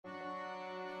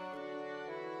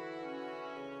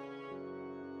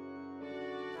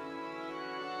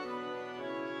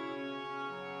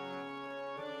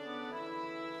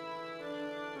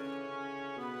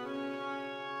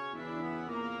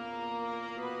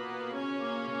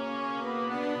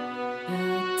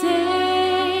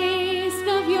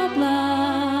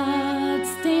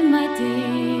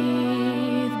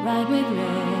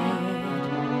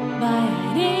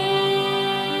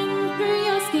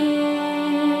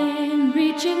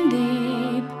reaching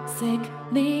deep,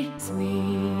 sickly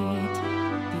sweet,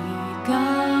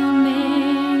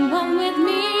 becoming one with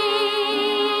me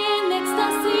in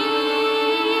ecstasy.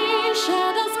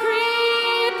 Shadows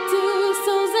creep to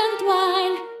souls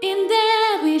entwine, in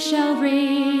there we shall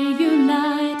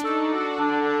reunite.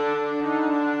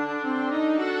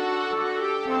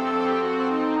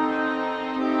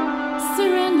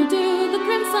 Surrender to the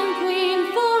Crimson Queen,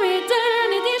 for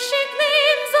eternity she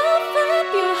gleams. Offer up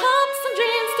your hopes and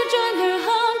dreams to join her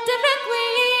haunted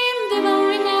requiem.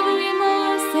 Devouring every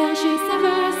morsel she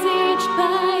severs each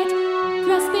bite,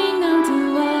 grasping onto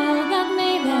all that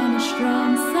may vanish from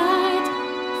sight.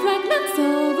 Fragments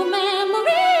of our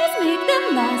memories make them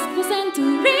last for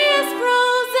centuries,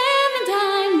 frozen in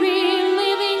time,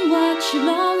 reliving what should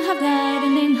long have died.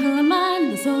 And in her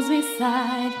mind the souls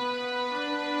reside.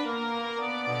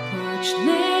 Parched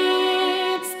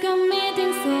lips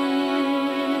committing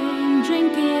sin,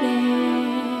 drink it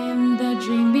in, the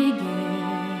dream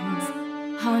begins.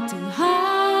 Heart to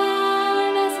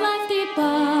heart as life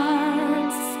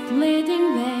departs, splitting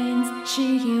veins, she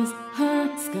heals her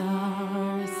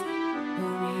scars. A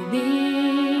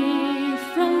relief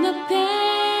from the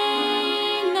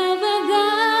pain of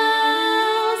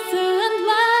 1,000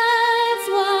 lives.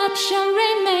 What shall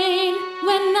remain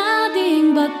when nothing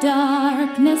but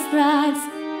darkness thrives?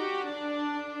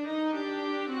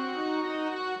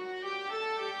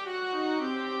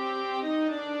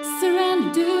 Surrender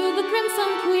to the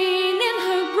Crimson Queen, in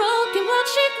her broken world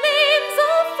she gleams.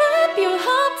 Offer up your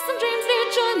hopes and dreams,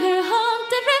 rejoin her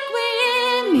haunted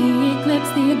requiem.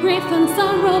 Eclipse the grief and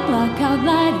sorrow, block out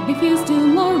light, refuse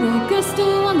tomorrow, curse to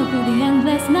wander through the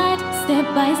endless night. Step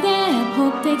by step,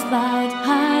 hope takes flight,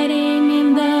 hiding in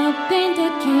the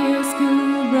painted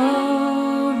chiaroscuro,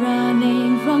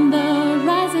 running from the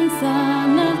rising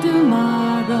sun of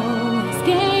tomorrow.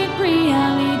 Escape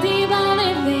reality by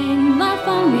living life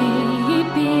on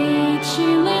repeat. She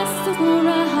listens for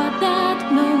a heart that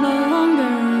no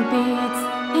longer beats,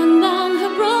 and on her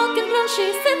broken throne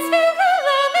she sits,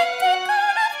 feeling empty,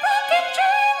 corn of broken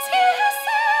dreams. Hear her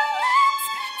silence,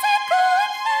 echo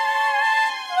and fire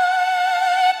and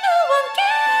light. No one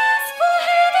cares for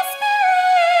her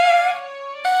despair.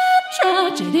 A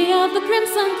tragedy of the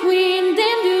Crimson Queen,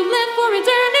 damned